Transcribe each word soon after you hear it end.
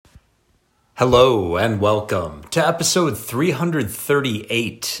Hello and welcome to episode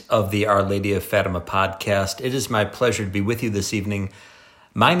 338 of the Our Lady of Fatima podcast. It is my pleasure to be with you this evening.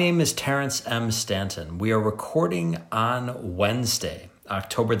 My name is Terrence M. Stanton. We are recording on Wednesday,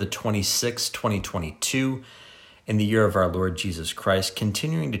 October the 26th, 2022, in the year of our Lord Jesus Christ,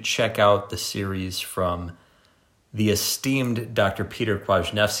 continuing to check out the series from the esteemed Dr. Peter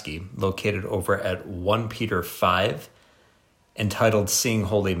Kwasniewski, located over at 1 Peter 5, entitled Seeing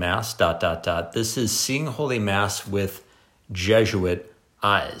Holy Mass, ... This is Seeing Holy Mass with Jesuit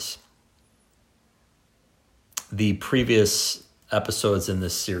Eyes. The previous episodes in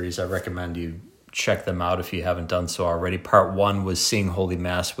this series, I recommend you check them out if you haven't done so already. Part 1 was Seeing Holy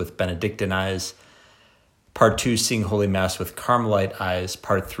Mass with Benedictine Eyes. Part 2, Seeing Holy Mass with Carmelite Eyes.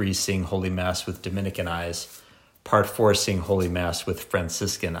 Part 3, Seeing Holy Mass with Dominican Eyes. Part 4, Seeing Holy Mass with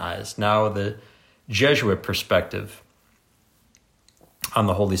Franciscan Eyes. Now, the Jesuit perspective on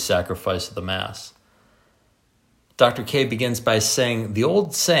the holy sacrifice of the Mass. Dr. K begins by saying, the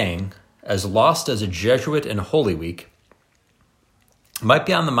old saying, as lost as a Jesuit in Holy Week, might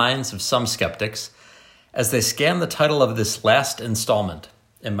be on the minds of some skeptics as they scan the title of this last installment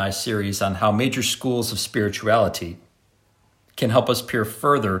in my series on how major schools of spirituality can help us peer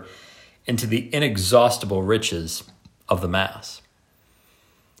further into the inexhaustible riches of the Mass.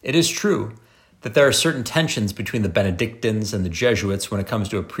 It is true that there are certain tensions between the Benedictines and the Jesuits when it comes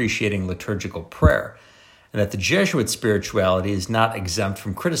to appreciating liturgical prayer, and that the Jesuit spirituality is not exempt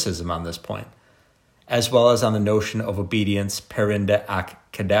from criticism on this point, as well as on the notion of obedience perinde ac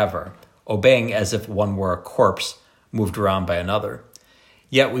cadaver, obeying as if one were a corpse moved around by another.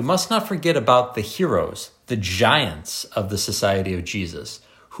 Yet we must not forget about the heroes, the giants of the Society of Jesus,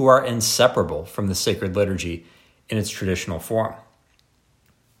 who are inseparable from the sacred liturgy in its traditional form.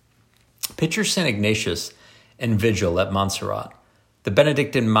 Picture St. Ignatius in Vigil at Montserrat, the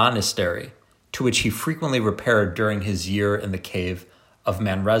Benedictine monastery to which he frequently repaired during his year in the cave of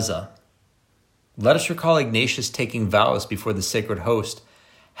Manresa. Let us recall Ignatius taking vows before the sacred host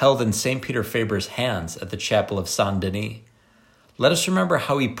held in St. Peter Faber's hands at the chapel of Saint Denis. Let us remember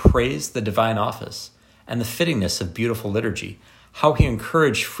how he praised the divine office and the fittingness of beautiful liturgy, how he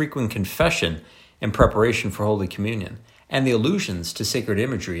encouraged frequent confession in preparation for Holy Communion, and the allusions to sacred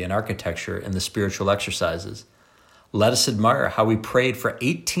imagery and architecture in the spiritual exercises. Let us admire how he prayed for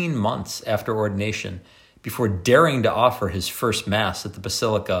 18 months after ordination before daring to offer his first Mass at the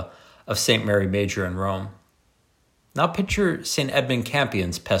Basilica of St. Mary Major in Rome. Now picture St. Edmund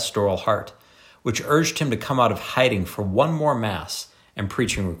Campion's pastoral heart, which urged him to come out of hiding for one more Mass and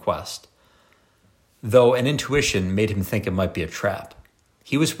preaching request, though an intuition made him think it might be a trap.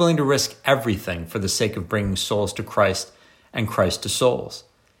 He was willing to risk everything for the sake of bringing souls to Christ and Christ to souls.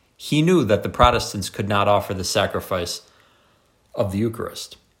 He knew that the Protestants could not offer the sacrifice of the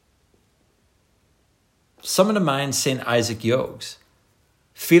Eucharist. Summon to mind St. Isaac Jogues,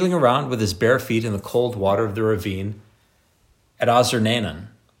 feeling around with his bare feet in the cold water of the ravine at Ozernanen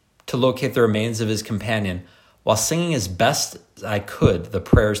to locate the remains of his companion while singing as best I could the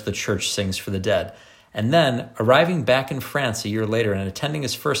prayers the Church sings for the dead, and then arriving back in France a year later and attending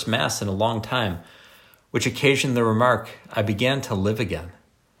his first Mass in a long time, which occasioned the remark, "I began to live again."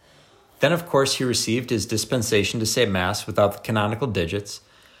 Then, of course, he received his dispensation to say Mass without the canonical digits,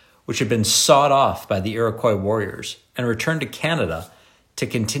 which had been sawed off by the Iroquois warriors, and returned to Canada to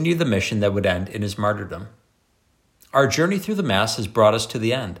continue the mission that would end in his martyrdom. Our journey through the Mass has brought us to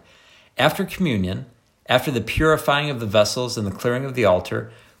the end. After communion, after the purifying of the vessels and the clearing of the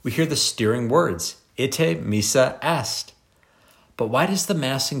altar, we hear the stirring words, Ite missa est. But why does the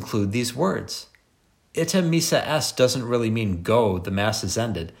Mass include these words? Ite missa est doesn't really mean go, the Mass is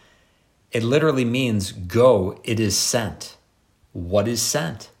ended. It literally means go, it is sent. What is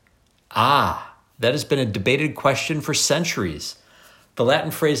sent? That has been a debated question for centuries. The Latin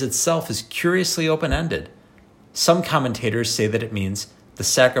phrase itself is curiously open-ended. Some commentators say that it means the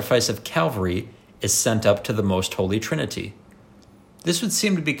sacrifice of Calvary is sent up to the Most Holy Trinity. This would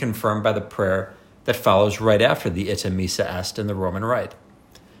seem to be confirmed by the prayer that follows right after the Ite missa est in the Roman Rite.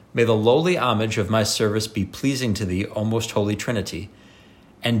 May the lowly homage of my service be pleasing to thee, O most holy Trinity,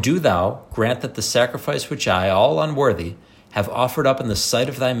 and do thou grant that the sacrifice which I, all unworthy, have offered up in the sight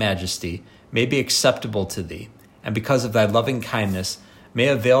of thy majesty may be acceptable to thee, and because of thy loving kindness may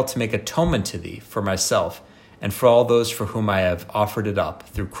avail to make atonement to thee for myself and for all those for whom I have offered it up,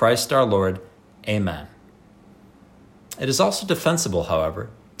 through Christ our Lord. Amen. It is also defensible,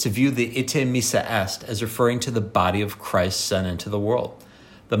 however, to view the Ite missa est as referring to the body of Christ sent into the world,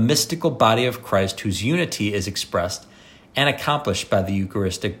 the mystical body of Christ whose unity is expressed and accomplished by the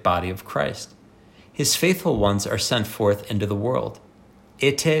Eucharistic body of Christ. His faithful ones are sent forth into the world.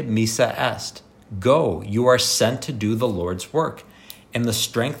 ite missa est. Go, you are sent to do the Lord's work, in the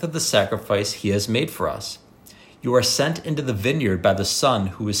strength of the sacrifice he has made for us. You are sent into the vineyard by the Son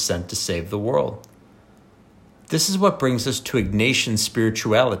who is sent to save the world. This is what brings us to Ignatian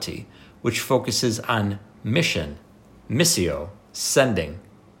spirituality, which focuses on mission, missio, sending.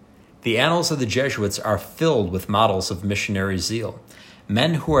 The annals of the Jesuits are filled with models of missionary zeal,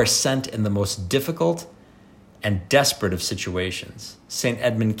 men who are sent in the most difficult and desperate of situations. St.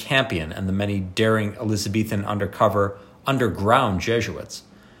 Edmund Campion and the many daring Elizabethan underground Jesuits.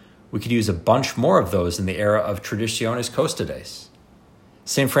 We could use a bunch more of those in the era of Traditionis Custodis.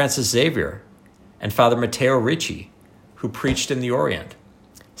 St. Francis Xavier and Father Matteo Ricci, who preached in the Orient.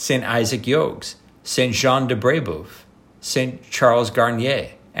 St. Isaac Jogues, St. Jean de Brebeuf, St. Charles Garnier,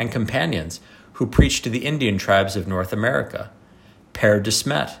 and companions who preached to the Indian tribes of North America. Père de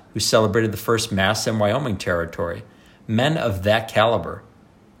Smet, who celebrated the first Mass in Wyoming Territory. Men of that caliber.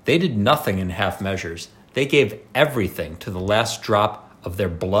 They did nothing in half measures. They gave everything to the last drop of their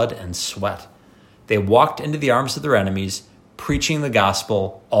blood and sweat. They walked into the arms of their enemies, preaching the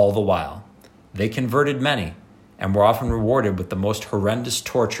gospel all the while. They converted many, and were often rewarded with the most horrendous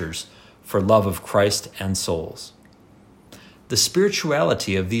tortures for love of Christ and souls. The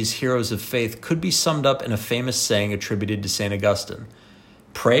spirituality of these heroes of faith could be summed up in a famous saying attributed to St. Augustine: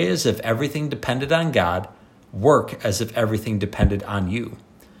 pray as if everything depended on God, work as if everything depended on you.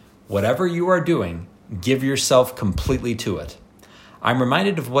 Whatever you are doing, give yourself completely to it. I'm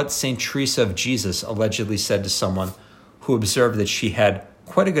reminded of what St. Teresa of Jesus allegedly said to someone who observed that she had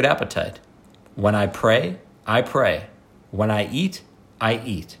quite a good appetite. When I pray, I pray. When I eat, I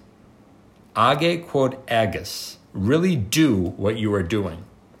eat. Age quod agis. Really do what you are doing.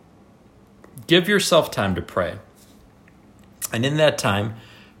 Give yourself time to pray. And in that time,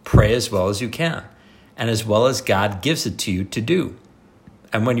 pray as well as you can, and as well as God gives it to you to do.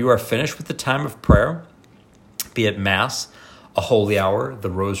 And when you are finished with the time of prayer, be it Mass, a holy hour, the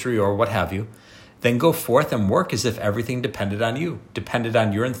rosary, or what have you, then go forth and work as if everything depended on you, depended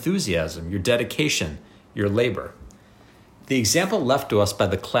on your enthusiasm, your dedication, your labor. The example left to us by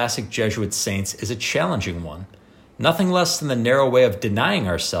the classic Jesuit saints is a challenging one. Nothing less than the narrow way of denying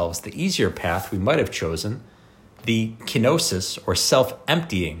ourselves the easier path we might have chosen, the kenosis, or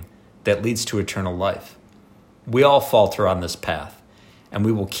self-emptying, that leads to eternal life. We all falter on this path, and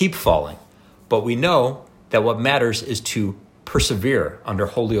we will keep falling, but we know that what matters is to persevere under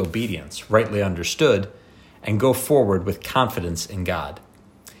holy obedience, rightly understood, and go forward with confidence in God.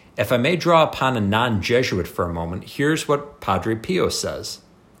 If I may draw upon a non-Jesuit for a moment, here's what Padre Pio says.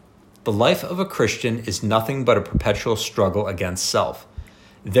 The life of a Christian is nothing but a perpetual struggle against self.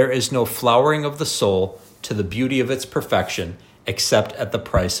 There is no flowering of the soul to the beauty of its perfection except at the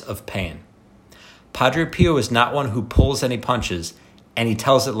price of pain. Padre Pio is not one who pulls any punches, and he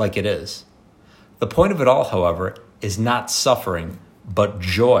tells it like it is. The point of it all, however, is not suffering, but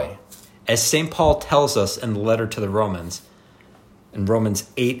joy. As St. Paul tells us in the letter to the Romans, in Romans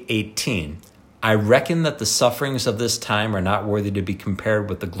 8:18, I reckon that the sufferings of this time are not worthy to be compared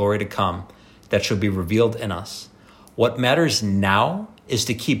with the glory to come that shall be revealed in us. What matters now is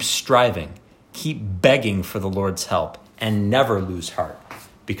to keep striving, keep begging for the Lord's help, and never lose heart,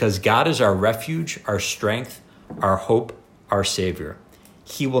 because God is our refuge, our strength, our hope, our Savior.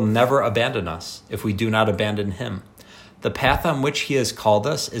 He will never abandon us if we do not abandon him. The path on which he has called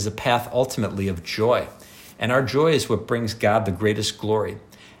us is a path ultimately of joy, and our joy is what brings God the greatest glory.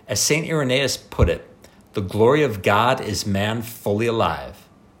 As St. Irenaeus put it, the glory of God is man fully alive.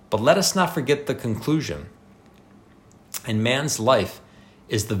 But let us not forget the conclusion. And man's life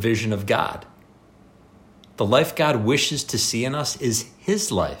is the vision of God. The life God wishes to see in us is his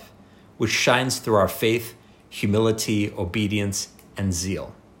life, which shines through our faith, humility, obedience, and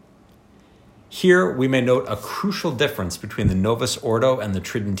zeal. Here we may note a crucial difference between the Novus Ordo and the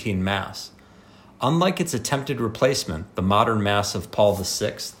Tridentine Mass. Unlike its attempted replacement, the modern Mass of Paul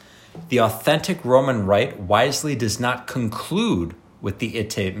VI, the authentic Roman rite wisely does not conclude with the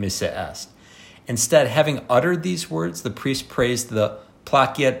ite missa est. Instead, having uttered these words, the priest prays the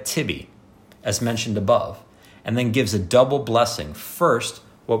placeat tibi, as mentioned above, and then gives a double blessing. First,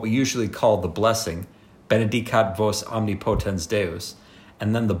 what we usually call the blessing, benedicat vos omnipotens Deus,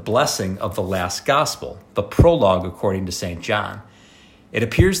 and then the blessing of the last gospel, the prologue according to St. John. It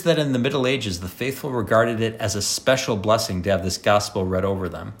appears that in the Middle Ages, the faithful regarded it as a special blessing to have this gospel read over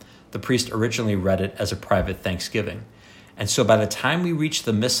them. The priest originally read it as a private thanksgiving. And so by the time we reach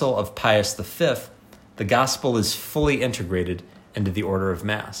the Missal of Pius V, the gospel is fully integrated into the order of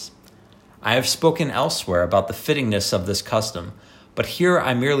Mass. I have spoken elsewhere about the fittingness of this custom, but here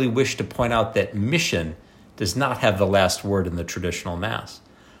I merely wish to point out that mission does not have the last word in the traditional Mass.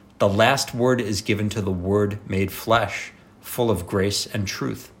 The last word is given to the Word made flesh, full of grace and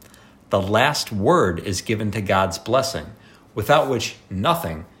truth. The last word is given to God's blessing, without which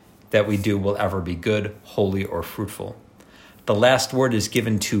nothing that we do will ever be good, holy, or fruitful. The last word is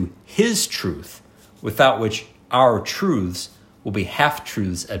given to His truth, without which our truths will be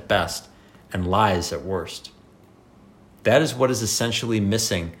half-truths at best and lies at worst. That is what is essentially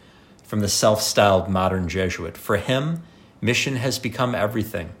missing from the self-styled modern Jesuit. For him, mission has become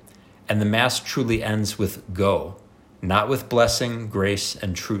everything, and the Mass truly ends with go, not with blessing, grace,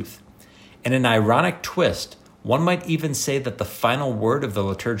 and truth. In an ironic twist, one might even say that the final word of the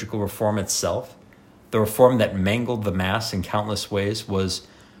liturgical reform itself, the reform that mangled the Mass in countless ways, was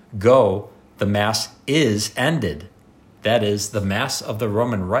go, the Mass is ended. That is, the Mass of the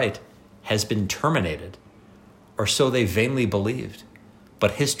Roman Rite has been terminated, or so they vainly believed.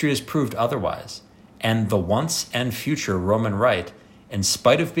 But history has proved otherwise, and the once and future Roman Rite, in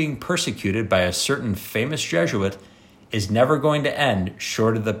spite of being persecuted by a certain famous Jesuit, is never going to end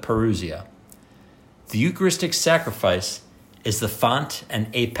short of the Parousia. The Eucharistic sacrifice is the font and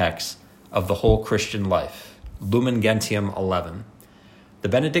apex of the whole Christian life. Lumen Gentium 11. The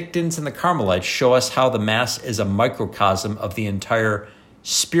Benedictines and the Carmelites show us how the Mass is a microcosm of the entire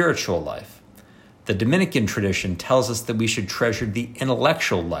spiritual life. The Dominican tradition tells us that we should treasure the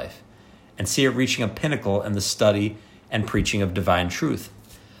intellectual life and see it reaching a pinnacle in the study and preaching of divine truth.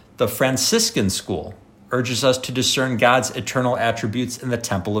 The Franciscan school urges us to discern God's eternal attributes in the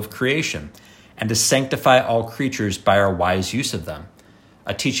temple of creation and to sanctify all creatures by our wise use of them,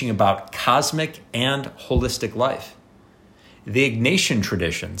 a teaching about cosmic and holistic life. The Ignatian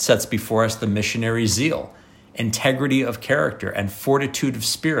tradition sets before us the missionary zeal, integrity of character, and fortitude of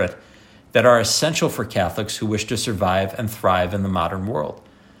spirit that are essential for Catholics who wish to survive and thrive in the modern world,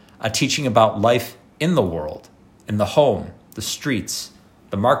 a teaching about life in the world, in the home, the streets,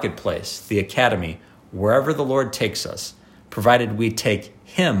 the marketplace, the academy, wherever the Lord takes us, provided we take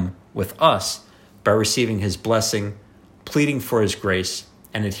Him with us by receiving His blessing, pleading for His grace,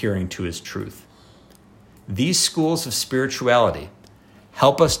 and adhering to His truth. These schools of spirituality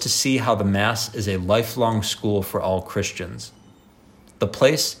help us to see how the Mass is a lifelong school for all Christians, the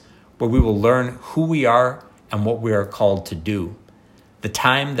place where we will learn who we are and what we are called to do, the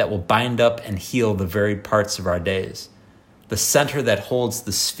time that will bind up and heal the varied parts of our days, the center that holds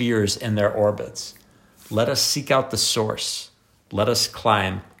the spheres in their orbits. Let us seek out the source. Let us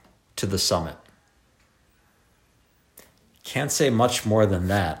climb to the summit. Can't say much more than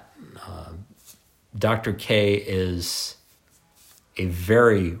that. Dr. K is a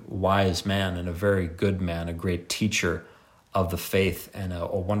very wise man and a very good man, a great teacher of the faith and a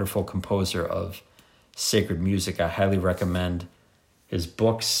wonderful composer of sacred music. I highly recommend his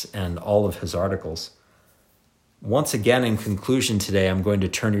books and all of his articles. Once again, in conclusion today, I'm going to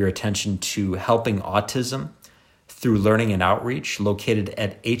turn your attention to Helping Autism Through Learning and Outreach, located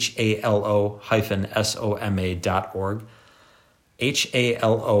at halo-soma.org.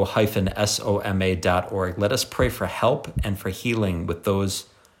 halo-soma.org. Let us pray for help and for healing with those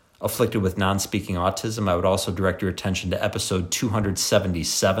afflicted with non-speaking autism. I would also direct your attention to episode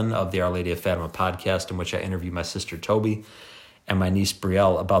 277 of the Our Lady of Fatima podcast, in which I interview my sister Toby and my niece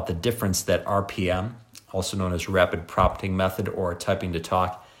Brielle about the difference that RPM, also known as rapid prompting method or typing to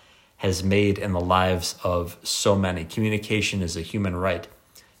talk, has made in the lives of so many. Communication is a human right.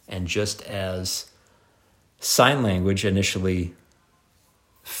 And just as sign language initially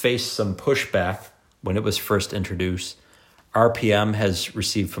faced some pushback when it was first introduced, RPM has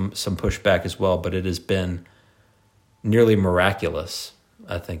received some pushback as well, but it has been nearly miraculous,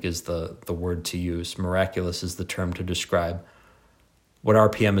 I think is the word to use. Miraculous is the term to describe what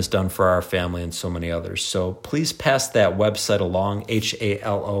RPM has done for our family and so many others. So please pass that website along,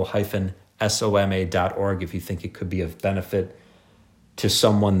 halo-soma.org, if you think it could be of benefit to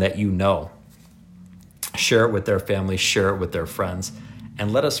someone that you know. Share it with their family, share it with their friends,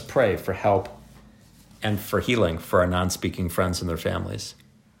 and let us pray for help and for healing for our non-speaking friends and their families.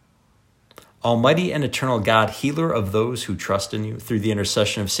 Almighty and eternal God, healer of those who trust in you, through the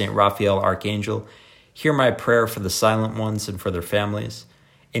intercession of St. Raphael, Archangel, hear my prayer for the silent ones and for their families.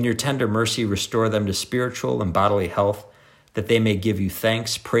 In your tender mercy, restore them to spiritual and bodily health, that they may give you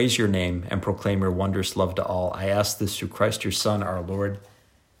thanks, praise your name, and proclaim your wondrous love to all. I ask this through Christ your Son, our Lord.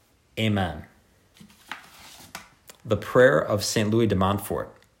 Amen. The prayer of St. Louis de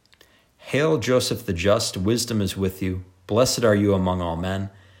Montfort. Hail, Joseph the just, wisdom is with you. Blessed are you among all men,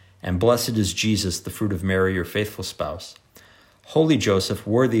 and blessed is Jesus, the fruit of Mary, your faithful spouse. Holy Joseph,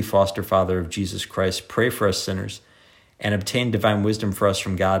 worthy foster father of Jesus Christ, pray for us sinners, and obtain divine wisdom for us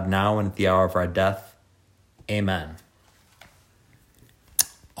from God now and at the hour of our death. Amen.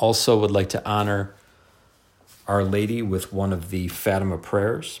 Also would like to honor Our Lady with one of the Fatima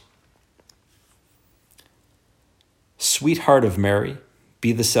prayers. Sweet Heart of Mary,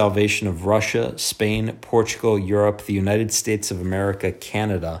 be the salvation of Russia, Spain, Portugal, Europe, the United States of America,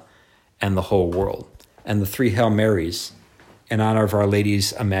 Canada, and the whole world. And the three Hail Marys, in honor of Our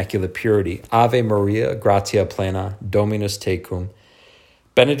Lady's Immaculate Purity. Ave Maria, gratia plena, Dominus tecum,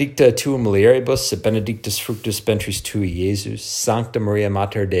 benedicta tu in mulieribus, et benedictus fructus ventris tui, Iesus. Sancta Maria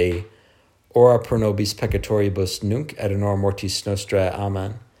Mater Dei, ora pro nobis peccatoribus, nunc et in hora mortis nostrae.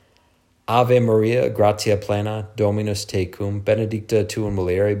 Amen. Ave Maria, gratia plena, Dominus tecum, benedicta tu in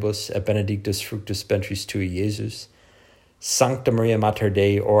mulieribus, et benedictus fructus ventris tui, Iesus. Sancta Maria Mater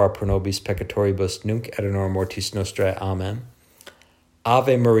Dei, ora pro nobis peccatoribus, nunc et in hora mortis nostrae. Amen.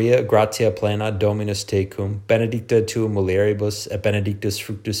 Ave Maria, gratia plena, Dominus tecum, benedicta tu in mulieribus, et benedictus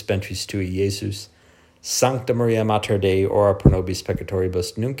fructus ventris tui, Iesus. Sancta Maria Mater Dei, ora pro nobis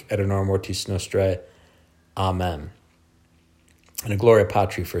peccatoribus, nunc et in hora mortis nostrae. Amen. And a Gloria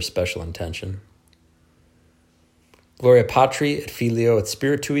Patri for a special intention. Gloria Patri et Filio et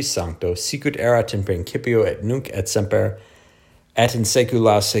Spiritui Sancto, sicut erat in principio et nunc et semper, et in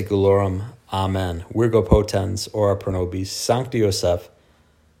saecula saeculorum. Amen. Virgo potens, ora pro nobis. Sancti Joseph,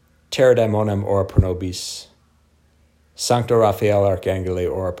 terra daemonem, ora pro nobis. Sancto Raphael Archangele,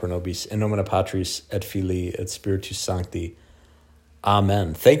 ora pro nobis. In nomine Patris et Filii et Spiritus Sancti.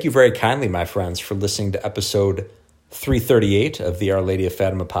 Amen. Thank you very kindly, my friends, for listening to episode 338 of the Our Lady of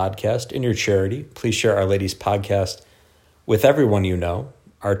Fatima podcast. In your charity, please share Our Lady's podcast with everyone you know.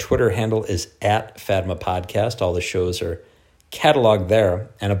 Our Twitter handle is @Fatima Podcast. All the shows are cataloged there.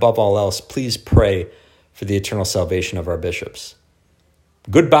 And above all else, please pray for the eternal salvation of our bishops.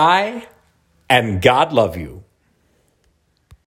 Goodbye, and God love you.